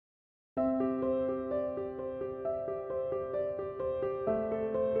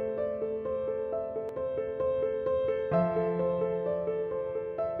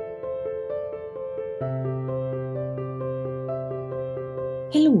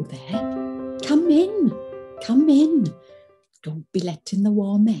Hello there. Come in. Come in. Don't be letting the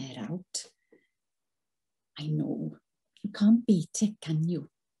warm air out. I know. You can't beat it, can you?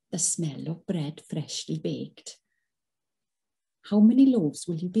 The smell of bread freshly baked. How many loaves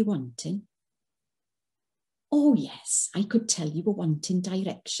will you be wanting? Oh yes, I could tell you were wanting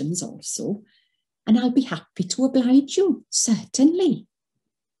directions also, and I'll be happy to oblige you, certainly.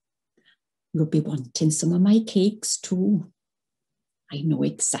 You'll be wanting some of my cakes too. I know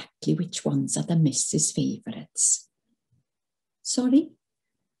exactly which ones are the missus' favourites. Sorry?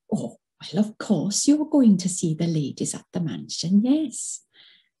 Oh, well, of course you're going to see the ladies at the mansion, yes.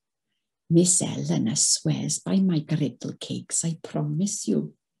 Miss Eleanor swears by my griddle cakes, I promise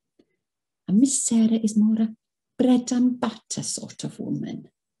you. And Miss Sarah is more a bread and butter sort of woman.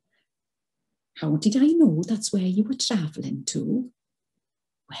 How did I know that's where you were travelling to?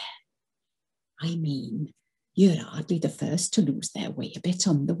 Well, I mean, you're hardly the first to lose their way a bit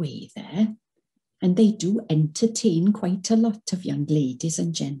on the way there. And they do entertain quite a lot of young ladies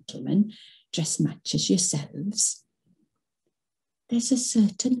and gentlemen, dressed much as yourselves. There's a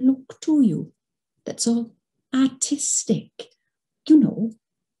certain look to you that's all artistic, you know,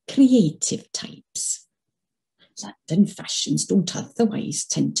 creative types. London fashions don't otherwise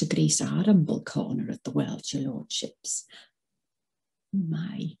tend to grace our humble corner of the world, your lordships.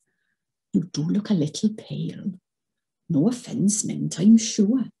 My, you do look a little pale. No offence meant, I'm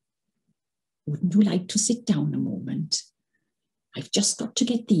sure. Wouldn't you like to sit down a moment? I've just got to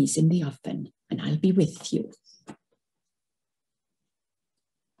get these in the oven and I'll be with you.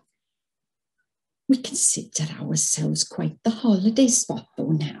 We consider ourselves quite the holiday spot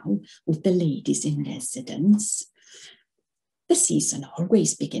though now, with the ladies in residence. The season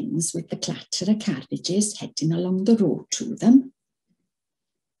always begins with the clatter of carriages heading along the road to them.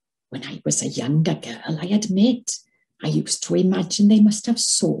 When I was a younger girl, I admit, I used to imagine they must have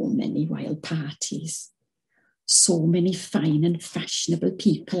so many wild parties. So many fine and fashionable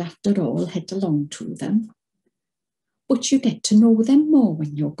people, after all, head along to them. But you get to know them more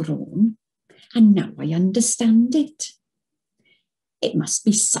when you're grown, and now I understand it. It must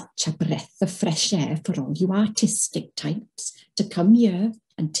be such a breath of fresh air for all you artistic types to come here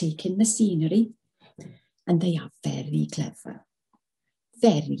and take in the scenery. And they are very clever,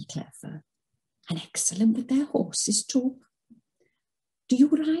 and excellent with their horses too. Do you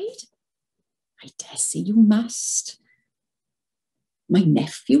ride? I dare say you must. My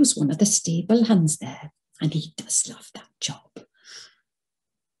nephew's one of the stable hands there, and he does love that job.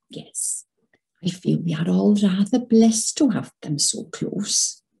 Yes, I feel we are all rather blessed to have them so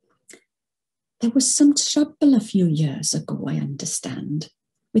close. There was some trouble a few years ago, I understand,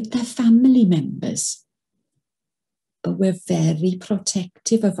 with their family members. But we're very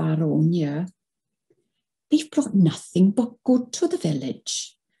protective of our own here. They've brought nothing but good to the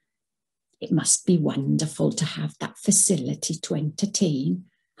village. It must be wonderful to have that facility to entertain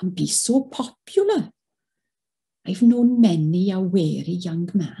and be so popular. I've known many a weary young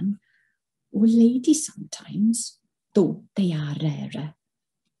man, or lady sometimes, though they are rarer,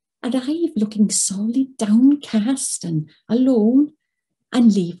 arrive looking sorely downcast and alone,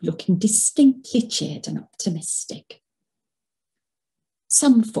 and leave looking distinctly cheered and optimistic.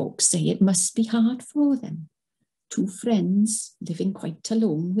 Some folks say it must be hard for them, two friends living quite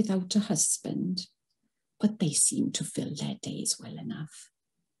alone without a husband, but they seem to fill their days well enough.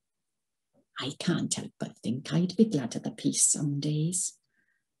 I can't help but think I'd be glad of the peace some days.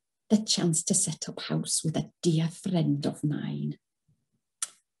 The chance to set up house with a dear friend of mine.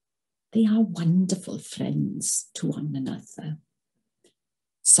 They are wonderful friends to one another.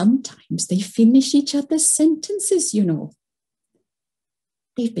 Sometimes they finish each other's sentences, you know.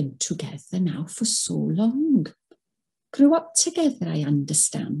 They've been together now for so long. Grew up together, I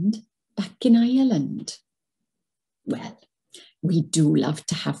understand, back in Ireland. Well, we do love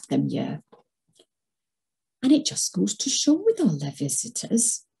to have them here. And it just goes to show with all their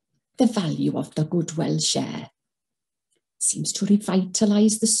visitors the value of the good Welsh air. Seems to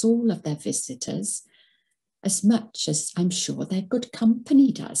revitalise the soul of their visitors as much as I'm sure their good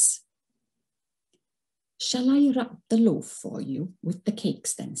company does. Shall I wrap the loaf for you with the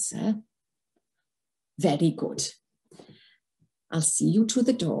cakes then, sir? Very good. I'll see you to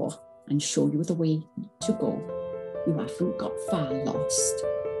the door and show you the way to go. You haven't got far lost.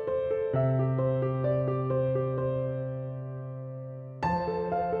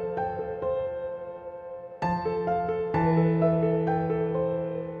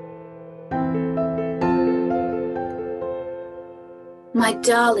 My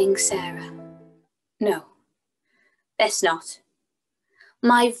darling Sarah. No, best not.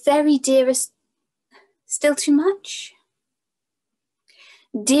 My very dearest. Still too much?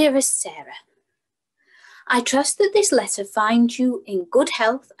 Dearest Sarah, I trust that this letter finds you in good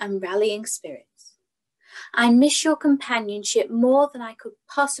health and rallying spirits. I miss your companionship more than I could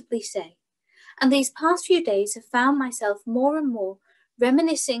possibly say, and these past few days have found myself more and more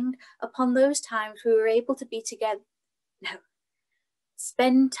reminiscing upon those times we were able to be together. No,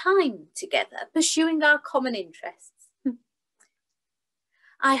 spend time together, pursuing our common interests.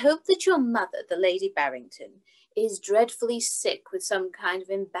 I hope that your mother, the Lady Barrington, is dreadfully sick with some kind of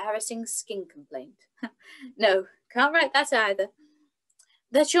embarrassing skin complaint. No, can't write that either.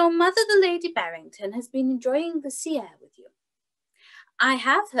 That your mother, the Lady Barrington, has been enjoying the sea air with you. I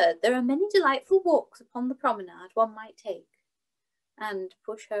have heard there are many delightful walks upon the promenade one might take, and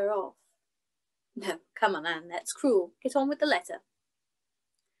push her off. No, come on, Anne, that's cruel. Get on with the letter.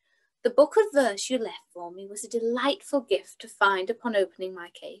 The book of verse you left for me was a delightful gift to find upon opening my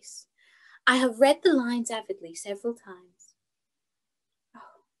case. I have read the lines avidly several times.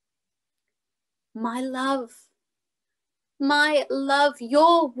 Oh, my love,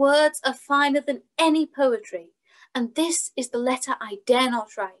 your words are finer than any poetry, and this is the letter I dare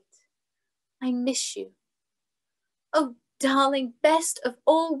not write. I miss you. Oh, darling, best of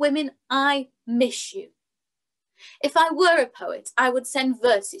all women, I miss you. If I were a poet, I would send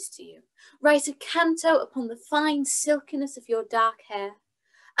verses to you, write a canto upon the fine silkiness of your dark hair,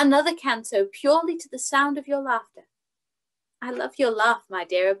 another canto purely to the sound of your laughter. I love your laugh, my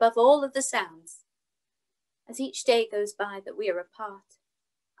dear, above all of the sounds. As each day goes by that we are apart,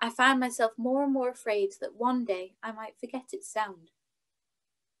 I find myself more and more afraid that one day I might forget its sound.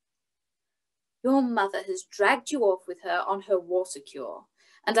 Your mother has dragged you off with her on her water cure,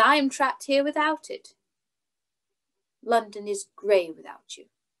 and I am trapped here without it. London is grey without you.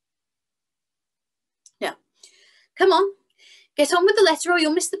 Now, come on, get on with the letter or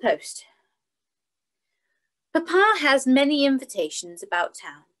you'll miss the post. Papa has many invitations about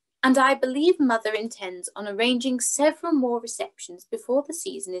town, and I believe Mother intends on arranging several more receptions before the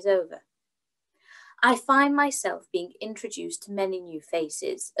season is over. I find myself being introduced to many new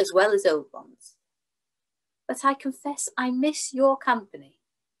faces, as well as old ones. But I confess I miss your company.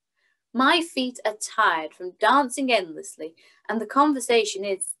 My feet are tired from dancing endlessly, and the conversation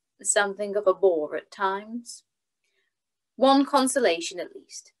is something of a bore at times. One consolation at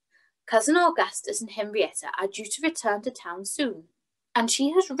least. Cousin Augustus and Henrietta are due to return to town soon, and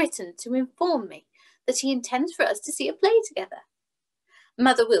she has written to inform me that he intends for us to see a play together.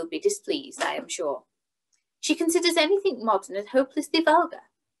 Mother will be displeased, I am sure. She considers anything modern as hopelessly vulgar,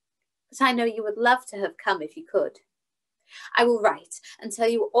 but I know you would love to have come if you could. I will write and tell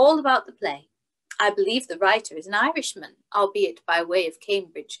you all about the play. I believe the writer is an Irishman, albeit by way of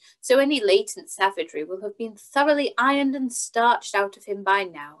Cambridge, so any latent savagery will have been thoroughly ironed and starched out of him by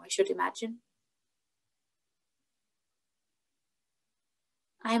now, I should imagine.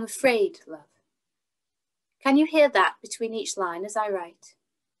 I am afraid, love. Can you hear that between each line as I write?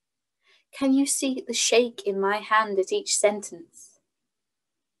 Can you see the shake in my hand at each sentence?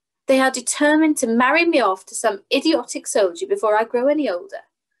 They are determined to marry me off to some idiotic soldier before I grow any older.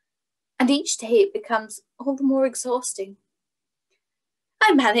 And each day it becomes all the more exhausting.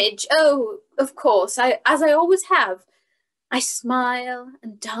 I manage, of course, as I always have. I smile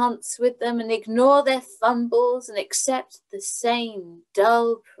and dance with them and ignore their fumbles and accept the same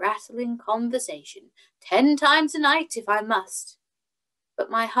dull, prattling conversation 10 times a night if I must.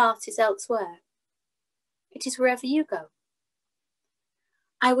 But my heart is elsewhere. It is wherever you go.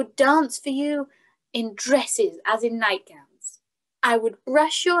 I would dance for you in dresses as in nightgowns. I would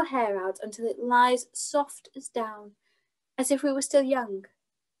brush your hair out until it lies soft as down, as if we were still young.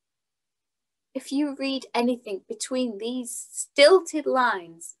 If you read anything between these stilted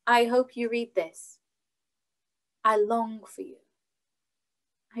lines, I hope you read this. I long for you.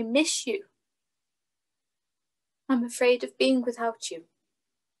 I miss you. I'm afraid of being without you.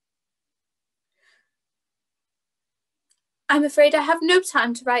 I'm afraid I have no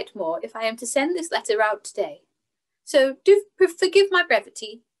time to write more if I am to send this letter out today. So do forgive my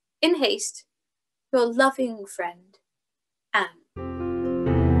brevity. In haste, your loving friend, Anne.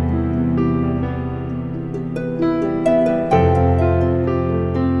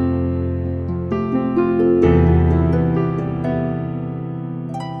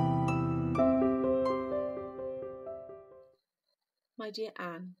 My dear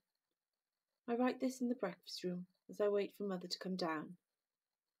Anne, I write this in the breakfast room as I wait for Mother to come down.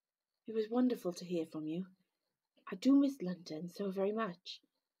 It was wonderful to hear from you. I do miss London so very much.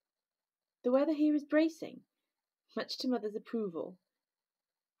 The weather here is bracing, much to Mother's approval,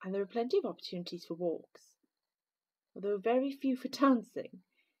 and there are plenty of opportunities for walks, although very few for dancing.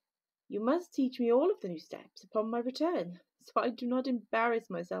 You must teach me all of the new steps upon my return, so I do not embarrass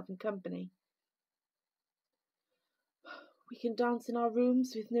myself in company. We can dance in our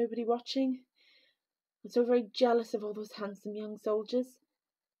rooms with nobody watching. I'm so very jealous of all those handsome young soldiers,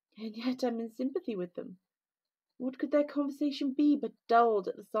 and yet I'm in sympathy with them. What could their conversation be but dulled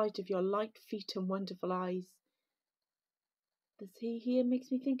at the sight of your light feet and wonderful eyes? The sea here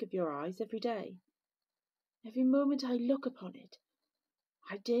makes me think of your eyes every day. Every moment I look upon it,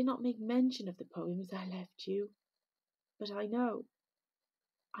 I dare not make mention of the poems I left you, but I know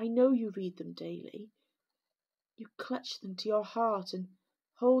you read them daily. You clutch them to your heart and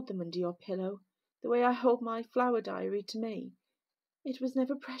hold them under your pillow, the way I hold my flower diary to me. It was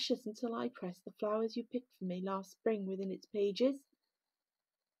never precious until I pressed the flowers you picked for me last spring within its pages.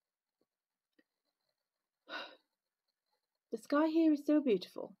 The sky here is so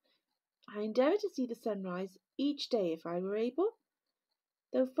beautiful. I endeavour to see the sunrise each day if I were able,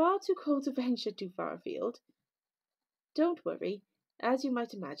 though far too cold to venture too far afield. Don't worry. As you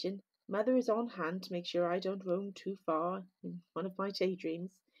might imagine, Mother is on hand to make sure I don't roam too far in one of my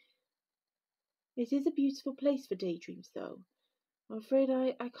daydreams. It is a beautiful place for daydreams, though. I'm afraid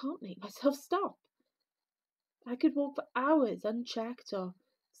I can't make myself stop. I could walk for hours unchecked or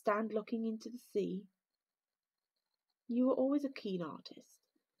stand looking into the sea. You were always a keen artist.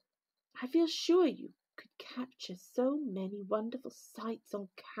 I feel sure you could capture so many wonderful sights on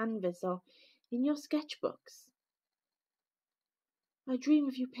canvas or in your sketchbooks. I dream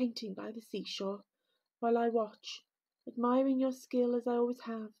of you painting by the seashore while I watch, admiring your skill as I always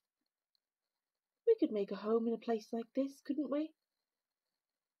have. We could make a home in a place like this, couldn't we?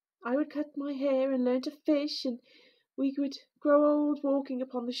 I would cut my hair and learn to fish, and we could grow old walking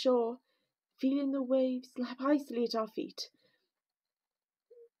upon the shore, feeling the waves lap icily at our feet.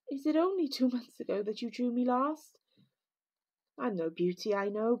 Is it only 2 months ago that you drew me last? I'm no beauty, I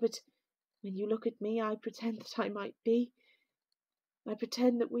know, but when you look at me, I pretend that I might be. I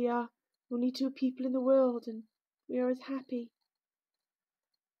pretend that we are only 2 people in the world, and we are as happy.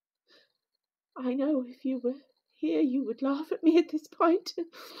 I know if you were here, you would laugh at me at this point.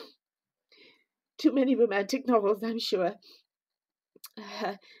 Too many romantic novels, I'm sure.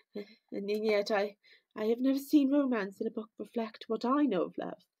 And yet I have never seen romance in a book reflect what I know of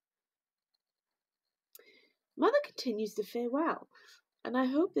love. Mother continues to fare well, and I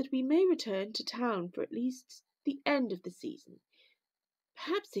hope that we may return to town for at least the end of the season.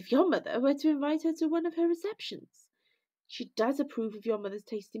 Perhaps if your mother were to invite her to one of her receptions. She does approve of your mother's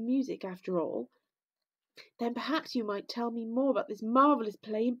taste in music, after all. Then perhaps you might tell me more about this marvellous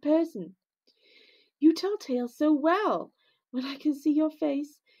play in person. You tell tales so well when I can see your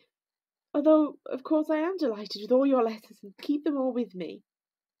face, although, of course, I am delighted with all your letters and keep them all with me.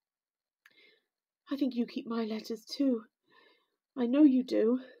 I think you keep my letters too. I know you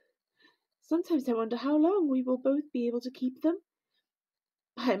do. Sometimes I wonder how long we will both be able to keep them.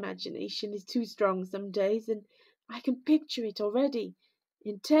 My imagination is too strong some days, and I can picture it already.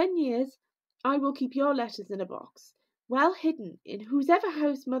 In 10 years, I will keep your letters in a box, well hidden in whosever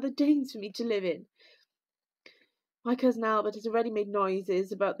house Mother deigns for me to live in. My cousin Albert has already made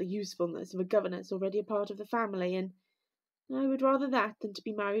noises about the usefulness of a governess already a part of the family, and I would rather that than to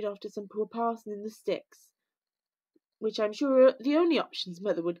be married off to some poor parson in the sticks, which I'm sure are the only options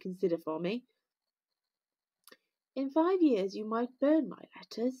Mother would consider for me. In 5 years you might burn my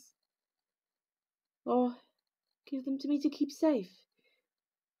letters, or give them to me to keep safe,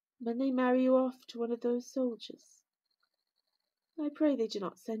 when they marry you off to one of those soldiers. I pray they do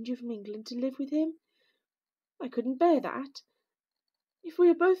not send you from England to live with him. I couldn't bear that. If we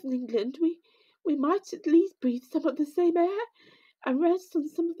are both in England, we might at least breathe some of the same air, and rest on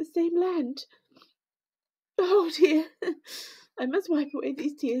some of the same land. Oh dear, I must wipe away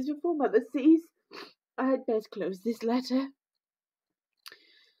these tears before Mother sees. I had best close this letter.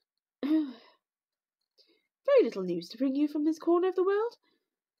 Very little news to bring you from this corner of the world,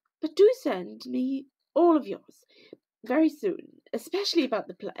 but do send me all of yours very soon, especially about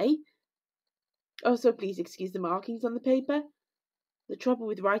the play. Also, please excuse the markings on the paper. The trouble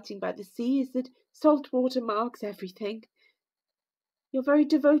with writing by the sea is that salt water marks everything. Your very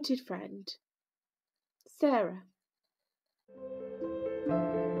devoted friend, Sarah.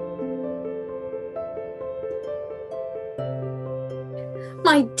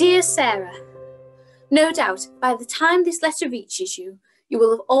 My dear Sarah, no doubt by the time this letter reaches you, you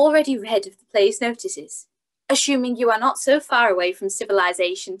will have already read of the play's notices, assuming you are not so far away from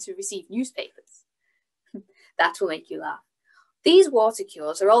civilization to receive newspapers. That will make you laugh. These water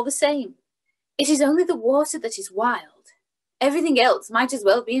cures are all the same. It is only the water that is wild. Everything else might as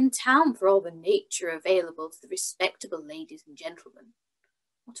well be in town for all the nature available to the respectable ladies and gentlemen.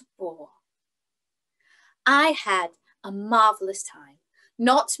 What a bore. I had A marvellous time,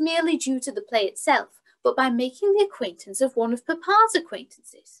 not merely due to the play itself, but by making the acquaintance of one of Papa's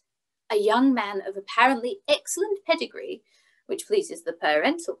acquaintances, a young man of apparently excellent pedigree, which pleases the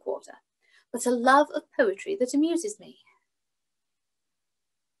parental quarter, but a love of poetry that amuses me.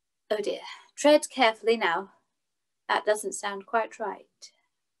 Oh dear, tread carefully now. That doesn't sound quite right.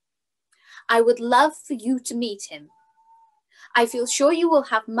 I would love for you to meet him. I feel sure you will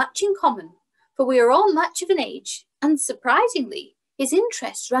have much in common, for we are all much of an age, and surprisingly, his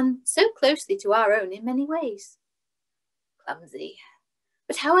interests run so closely to our own in many ways. Clumsy.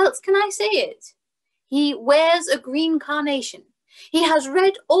 But how else can I say it? He wears a green carnation. He has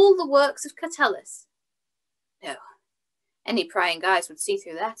read all the works of Catullus. No, any prying eyes would see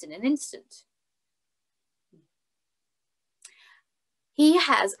through that in an instant. He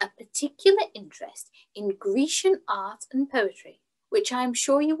has a particular interest in Grecian art and poetry, which I am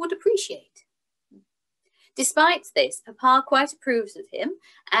sure you would appreciate. Despite this, Papa quite approves of him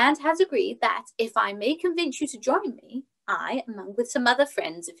and has agreed that if I may convince you to join me, I, along with some other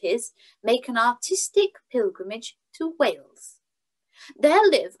friends of his, make an artistic pilgrimage to Wales. There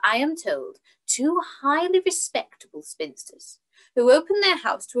live, I am told, two highly respectable spinsters who open their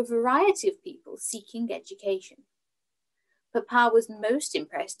house to a variety of people seeking education. Papa was most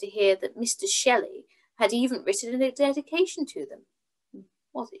impressed to hear that Mr. Shelley had even written a dedication to them.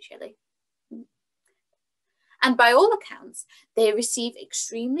 Was it Shelley? And by all accounts, they receive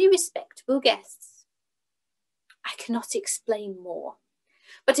extremely respectable guests. I cannot explain more,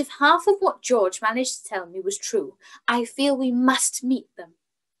 but if half of what George managed to tell me was true, I feel we must meet them.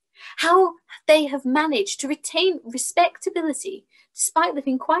 How they have managed to retain respectability despite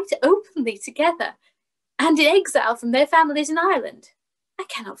living quite openly together and in exile from their families in Ireland, I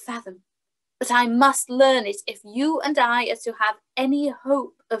cannot fathom. But I must learn it if you and I are to have any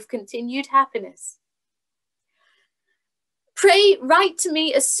hope of continued happiness. Pray write to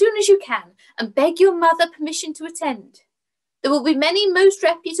me as soon as you can and beg your mother permission to attend. There will be many most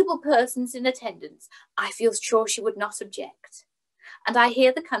reputable persons in attendance. I feel sure she would not object. And I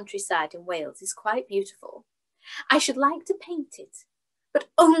hear the countryside in Wales is quite beautiful. I should like to paint it, but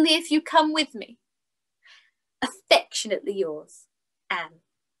only if you come with me. Affectionately yours, Anne.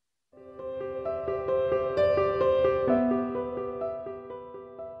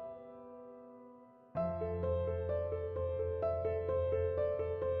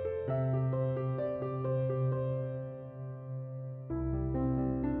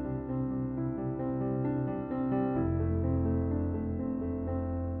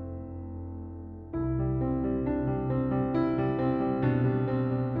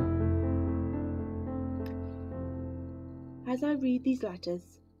 As I read these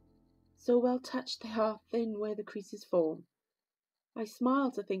letters, so well touched they are thin where the creases form, I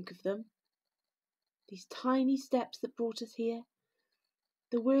smile to think of them. These tiny steps that brought us here,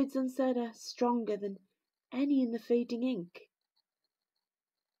 the words unsaid are stronger than any in the fading ink.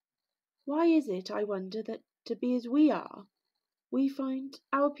 Why is it, I wonder, that to be as we are, we find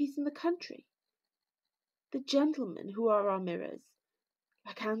our peace in the country? The gentlemen who are our mirrors,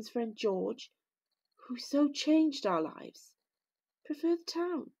 like Anne's friend George, who so changed our lives, prefer the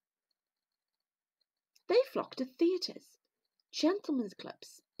town. They flock to theatres, gentlemen's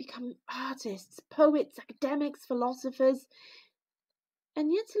clubs, become artists, poets, academics, philosophers,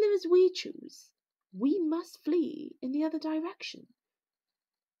 and yet to live as we choose, we must flee in the other direction.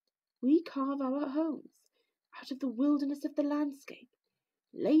 We carve our homes out of the wilderness of the landscape,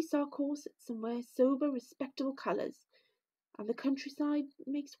 lace our corsets and wear sober, respectable colours, and the countryside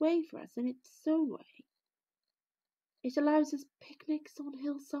makes way for us in its own way. It allows us picnics on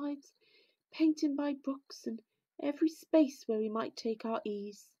hillsides, painted by brooks, and every space where we might take our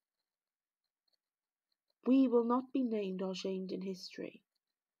ease. We will not be named or shamed in history.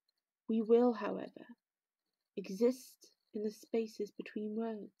 We will, however, exist in the spaces between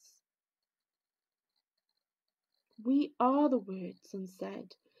words. We are the words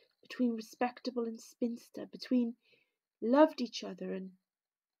unsaid between respectable and spinster, between loved each other and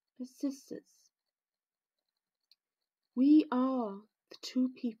as sisters. We are the two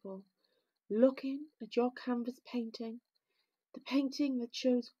people looking at your canvas painting, the painting that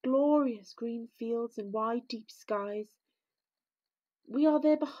shows glorious green fields and wide deep skies. We are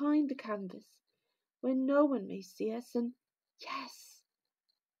there behind the canvas where no one may see us, and yes,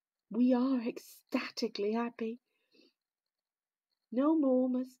 we are ecstatically happy. No more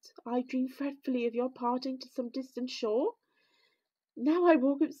must I dream fretfully of your parting to some distant shore. Now I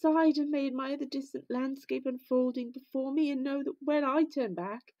walk outside and may admire the distant landscape unfolding before me, and know that when I turn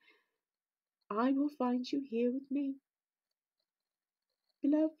back, I will find you here with me.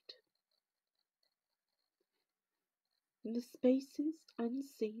 Beloved, in the spaces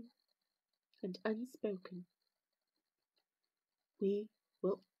unseen and unspoken, we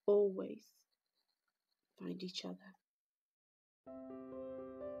will always find each other.